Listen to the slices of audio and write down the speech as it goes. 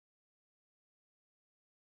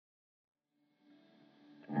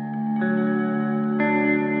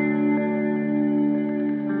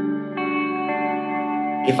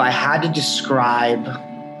If I had to describe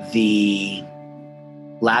the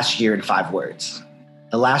last year in 5 words,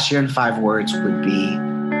 the last year in 5 words would be,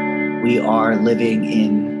 we are living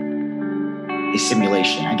in a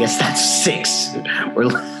simulation. I guess that's 6,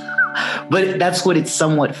 but that's what it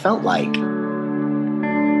somewhat felt like.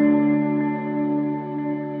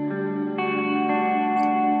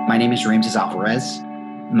 My name is Ramses Alvarez.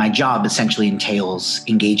 My job essentially entails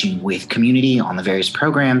engaging with community on the various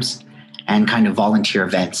programs and kind of volunteer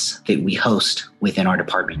events that we host within our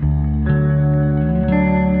department.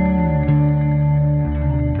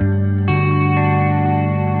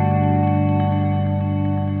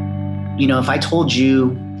 You know, if I told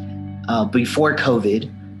you before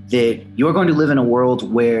COVID that you're going to live in a world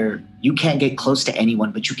where you can't get close to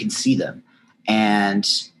anyone, but you can see them, and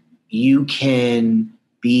you can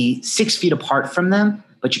be 6 feet apart from them,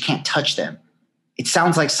 but you can't touch them. It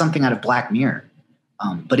sounds like something out of Black Mirror,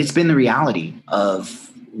 but it's been the reality of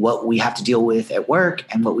what we have to deal with at work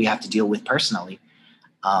and what we have to deal with personally.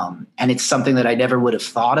 And it's something that I never would have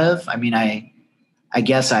thought of. I mean, I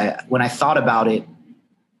guess when I thought about it,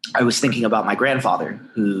 I was thinking about my grandfather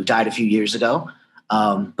who died a few years ago,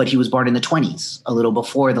 but he was born in the 1920s, a little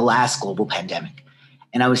before the last global pandemic.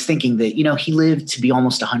 And I was thinking that, you know, he lived to be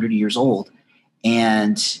almost 100 years old,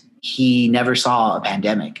 and he never saw a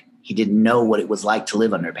pandemic. He didn't know what it was like to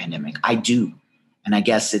live under a pandemic. I do. And I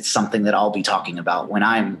guess it's something that I'll be talking about when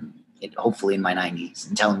I'm hopefully in my 90s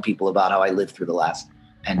and telling people about how I lived through the last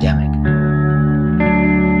pandemic.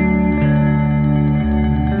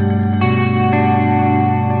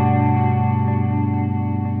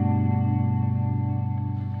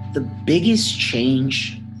 The biggest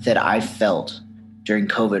change that I felt during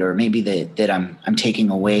COVID, or maybe that I'm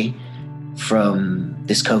taking away from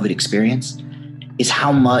this COVID experience, is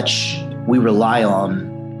how much we rely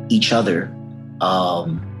on each other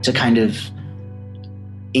to kind of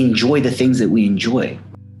enjoy the things that we enjoy.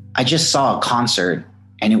 I just saw a concert,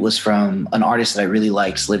 and it was from an artist that I really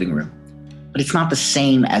like's living room. But it's not the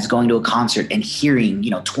same as going to a concert and hearing,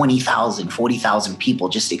 20,000, 40,000 people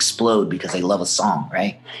just explode because they love a song,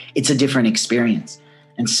 right? It's a different experience.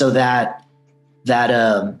 And so that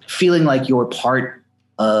feeling like you're part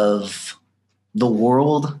of the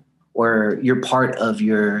world, or you're part of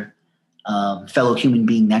your fellow human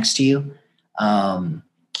being next to you,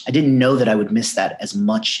 I didn't know that I would miss that as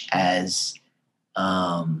much as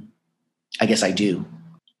I guess I do.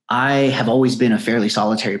 I have always been a fairly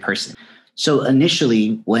solitary person. So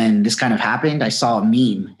initially, when this kind of happened, I saw a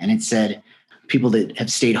meme, and it said, people that have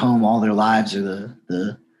stayed home all their lives are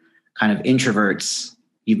the kind of introverts.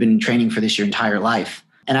 You've been training for this your entire life.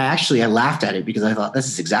 And I laughed at it because I thought, this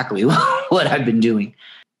is exactly what I've been doing.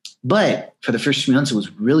 But for the first few months, it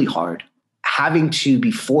was really hard. Having to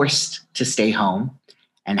be forced to stay home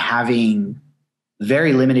and having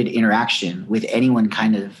very limited interaction with anyone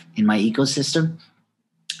kind of in my ecosystem,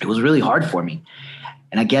 it was really hard for me.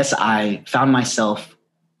 And I guess I found myself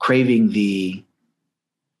craving the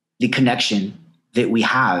connection that we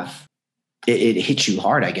have. It hits you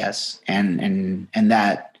hard, I guess. And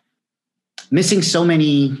that missing so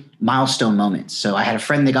many milestone moments. So I had a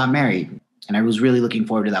friend that got married, and I was really looking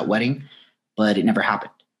forward to that wedding, but it never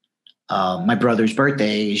happened. My brother's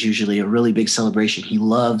birthday is usually a really big celebration. He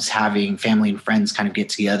loves having family and friends kind of get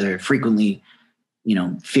together frequently.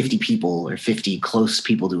 50 people or 50 close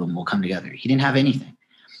people to him will come together. He didn't have anything.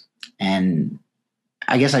 And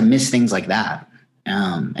I guess I miss things like that.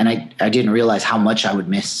 And I didn't realize how much I would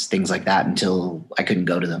miss things like that until I couldn't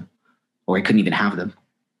go to them, or I couldn't even have them.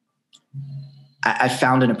 I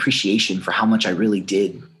found an appreciation for how much I really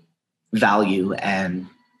did value and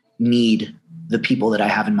need the people that I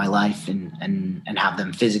have in my life, and have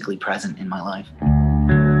them physically present in my life.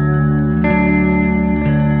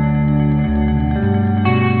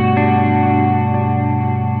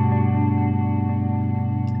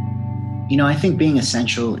 I think being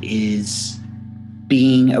essential is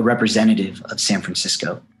being a representative of San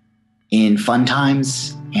Francisco in fun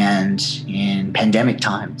times and in pandemic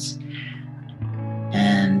times.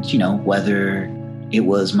 And, whether it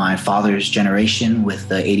was my father's generation with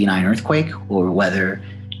the '89 earthquake, or whether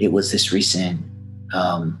it was this recent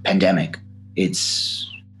pandemic, it's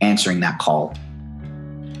answering that call.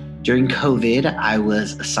 During COVID, I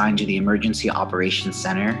was assigned to the Emergency Operations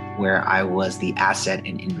Center, where I was the asset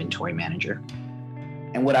and inventory manager.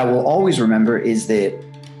 And what I will always remember is that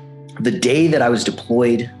the day that I was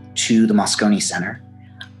deployed to the Moscone Center,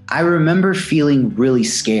 I remember feeling really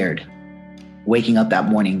scared waking up that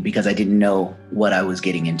morning because I didn't know what I was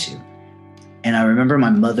getting into. And I remember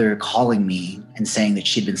my mother calling me and saying that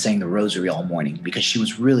she'd been saying the rosary all morning because she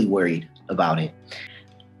was really worried about it.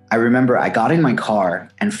 I remember I got in my car,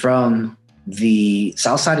 and from the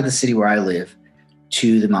south side of the city where I live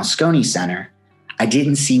to the Moscone Center, I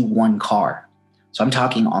didn't see one car. So I'm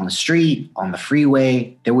talking on the street, on the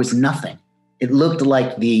freeway, there was nothing. It looked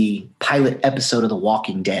like the pilot episode of The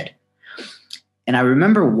Walking Dead. And I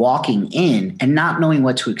remember walking in and not knowing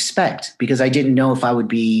what to expect because I didn't know if I would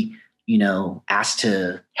be, asked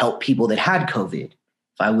to help people that had COVID,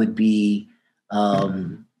 if I would be,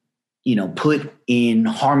 put in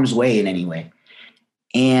harm's way in any way.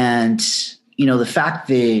 And, the fact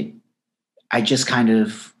that I just kind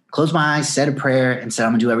of closed my eyes, said a prayer, and said,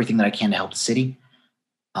 I'm gonna do everything that I can to help the city.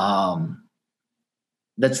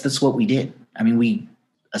 That's what we did. I mean, we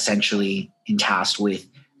essentially tasked with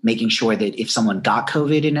making sure that if someone got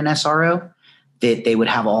COVID in an SRO, that they would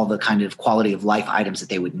have all the kind of quality of life items that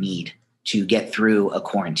they would need to get through a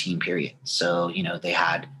quarantine period. So, they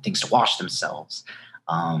had things to wash themselves.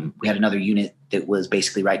 We had another unit that was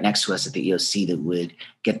basically right next to us at the EOC that would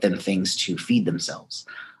get them things to feed themselves.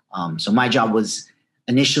 So my job was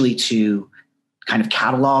initially to kind of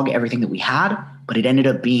catalog everything that we had, but it ended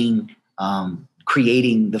up being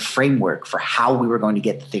creating the framework for how we were going to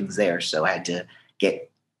get the things there. So I had to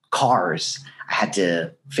get cars. I had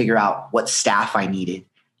to figure out what staff I needed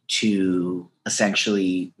to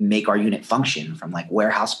essentially make our unit function, from like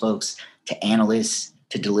warehouse folks to analysts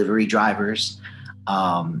to delivery drivers.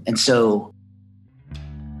 And so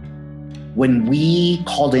when we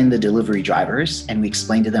called in the delivery drivers and we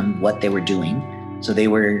explained to them what they were doing, so they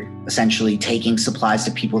were essentially taking supplies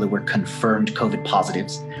to people that were confirmed COVID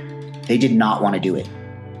positives, they did not want to do it.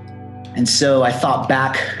 And so I thought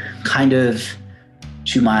back kind of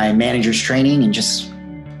to my manager's training and just,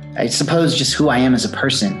 I suppose, just who I am as a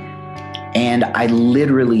person. And I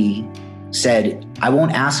literally said, I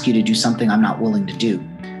won't ask you to do something I'm not willing to do.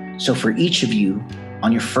 So for each of you,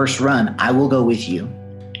 on your first run, I will go with you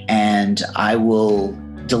and I will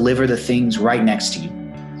deliver the things right next to you.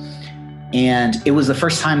 And it was the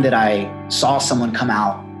first time that I saw someone come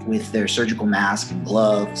out with their surgical mask and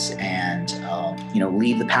gloves and,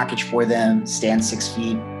 leave the package for them, stand 6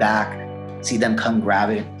 feet back, see them come grab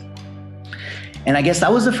it. And I guess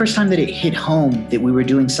that was the first time that it hit home that we were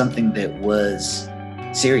doing something that was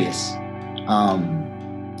serious.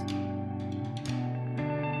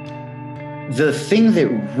 The thing that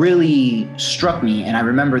really struck me, and I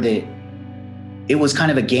remember that it was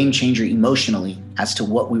kind of a game changer emotionally as to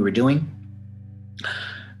what we were doing.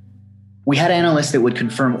 We had analysts that would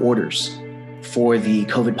confirm orders for the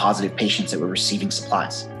COVID positive patients that were receiving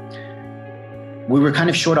supplies. We were kind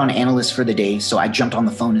of short on analysts for the day, so I jumped on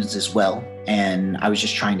the phone as well, and I was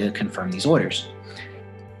just trying to confirm these orders.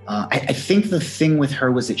 I think the thing with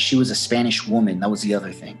her was that she was a Spanish woman. That was the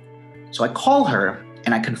other thing. So I call her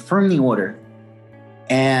and I confirm the order,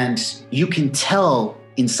 and you can tell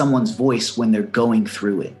in someone's voice when they're going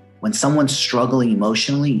through it. When someone's struggling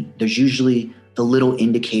emotionally, there's usually the little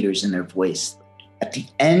indicators in their voice. At the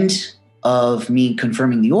end of me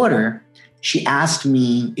confirming the order, she asked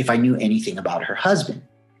me if I knew anything about her husband.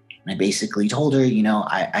 And I basically told her,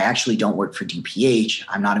 I actually don't work for DPH.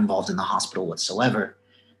 I'm not involved in the hospital whatsoever.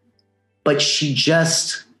 But she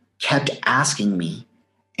just kept asking me.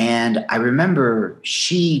 And I remember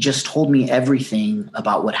she just told me everything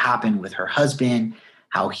about what happened with her husband,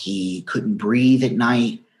 how he couldn't breathe at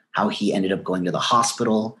night, how he ended up going to the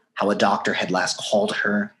hospital, how a doctor had last called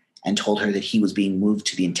her and told her that he was being moved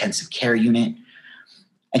to the intensive care unit.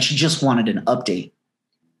 And she just wanted an update.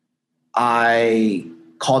 I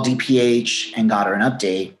called DPH and got her an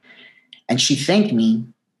update. And she thanked me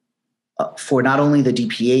for not only the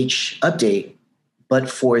DPH update, but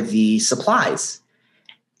for the supplies.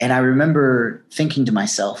 And I remember thinking to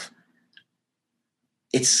myself,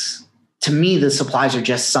 to me, the supplies are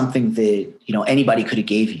just something that, anybody could have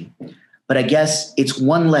gave you. But I guess it's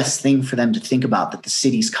one less thing for them to think about, that the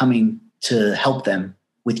city's coming to help them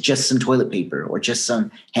with just some toilet paper or just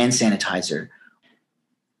some hand sanitizer.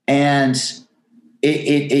 And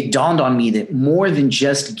it dawned on me that more than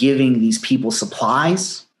just giving these people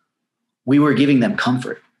supplies, we were giving them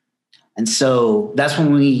comfort. And so that's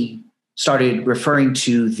when we started referring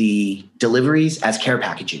to the deliveries as care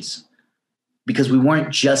packages, because we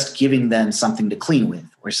weren't just giving them something to clean with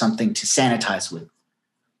or something to sanitize with.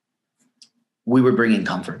 We were bringing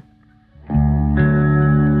comfort.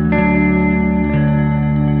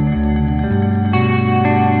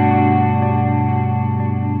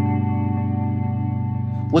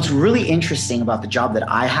 What's really interesting about the job that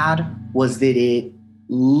I had was that it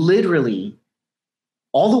literally,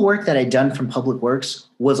 all the work that I'd done from Public Works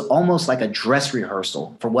was almost like a dress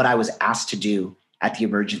rehearsal for what I was asked to do at the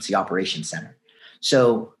Emergency Operations Center.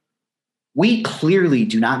 So We clearly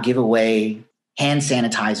do not give away hand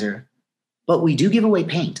sanitizer, but we do give away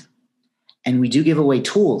paint and we do give away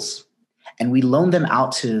tools and we loan them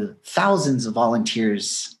out to thousands of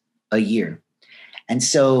volunteers a year. And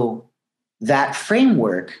so that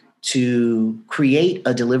framework to create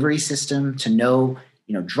a delivery system, to know,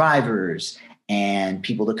 drivers and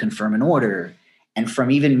people to confirm an order, and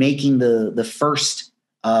from even making the first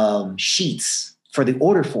sheets for the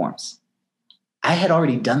order forms, I had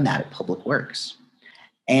already done that at Public Works.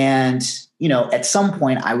 And, at some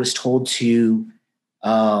point I was told to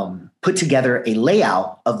put together a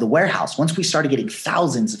layout of the warehouse. Once we started getting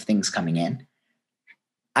thousands of things coming in,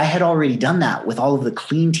 I had already done that with all of the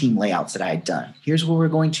clean team layouts that I had done. Here's where we're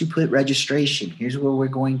going to put registration. Here's where we're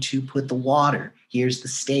going to put the water. Here's the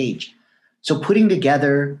stage. So putting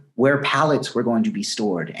together where pallets were going to be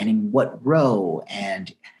stored and in what row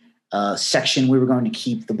and section we were going to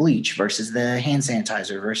keep the bleach versus the hand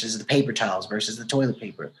sanitizer versus the paper towels versus the toilet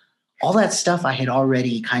paper. All that stuff I had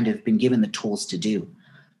already kind of been given the tools to do.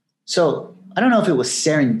 So I don't know if it was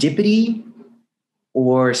serendipity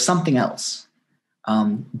or something else.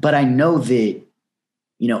 But I know that,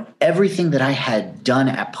 everything that I had done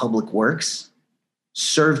at Public Works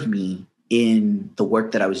served me in the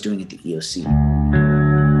work that I was doing at the EOC.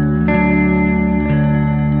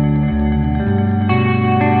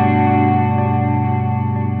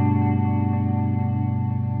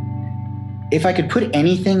 If I could put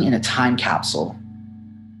anything in a time capsule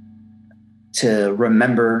to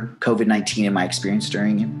remember COVID-19 and my experience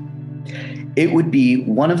during it, it would be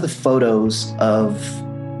one of the photos of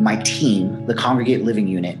my team, the Congregate Living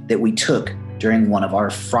Unit, that we took during one of our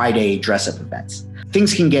Friday dress-up events.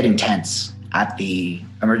 Things can get intense at the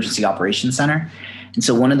Emergency Operations Center. And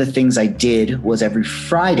so one of the things I did was every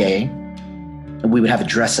Friday, we would have a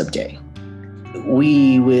dress-up day.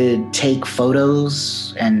 We would take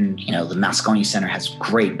photos and, the Moscone Center has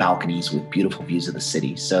great balconies with beautiful views of the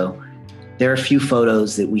city. So there are a few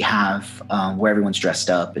photos that we have where everyone's dressed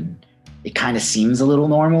up and it kind of seems a little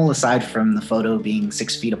normal aside from the photo being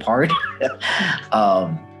 6 feet apart.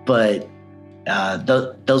 But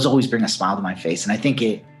those always bring a smile to my face. And I think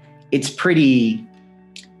it's pretty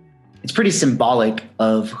symbolic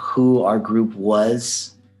of who our group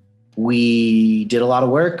was. We did a lot of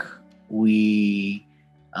work. We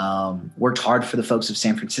worked hard for the folks of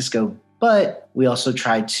San Francisco, but we also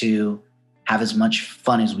tried to have as much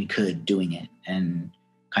fun as we could doing it and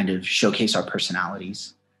kind of showcase our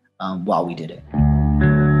personalities while we did it.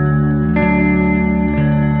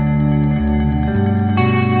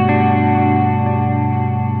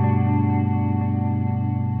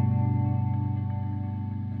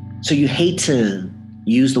 So you hate to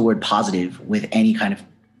use the word positive with any kind of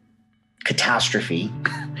catastrophe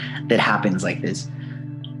that happens like this.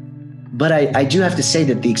 But I do have to say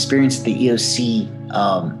that the experience at the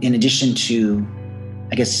EOC, in addition to,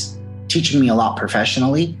 I guess, teaching me a lot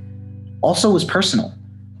professionally, also was personal.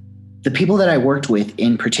 The people that I worked with,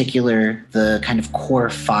 in particular, the kind of core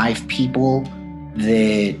 5 people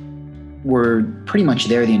that were pretty much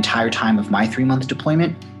there the entire time of my 3-month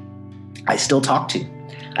deployment, I still talk to.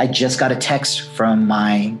 I just got a text from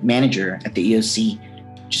my manager at the EOC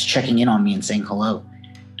just checking in on me and saying hello.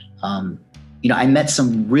 I met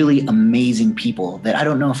some really amazing people that I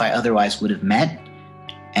don't know if I otherwise would have met.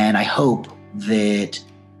 And I hope that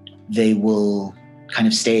they will kind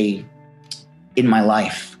of stay in my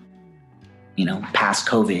life, past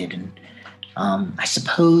COVID. And I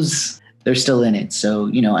suppose they're still in it. So,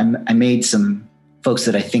 I made some folks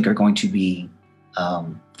that I think are going to be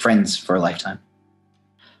friends for a lifetime.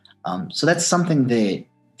 So that's something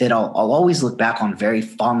that I'll always look back on very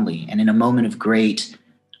fondly. And in a moment of great,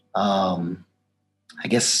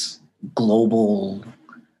 global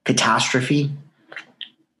catastrophe,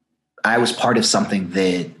 I was part of something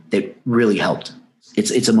that really helped.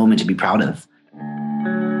 It's a moment to be proud of.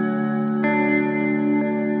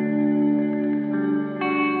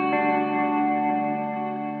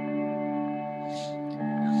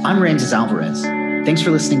 I'm Ramses Alvarez. Thanks for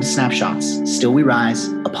listening to Snapshots, Still We Rise,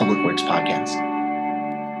 a Public Works podcast.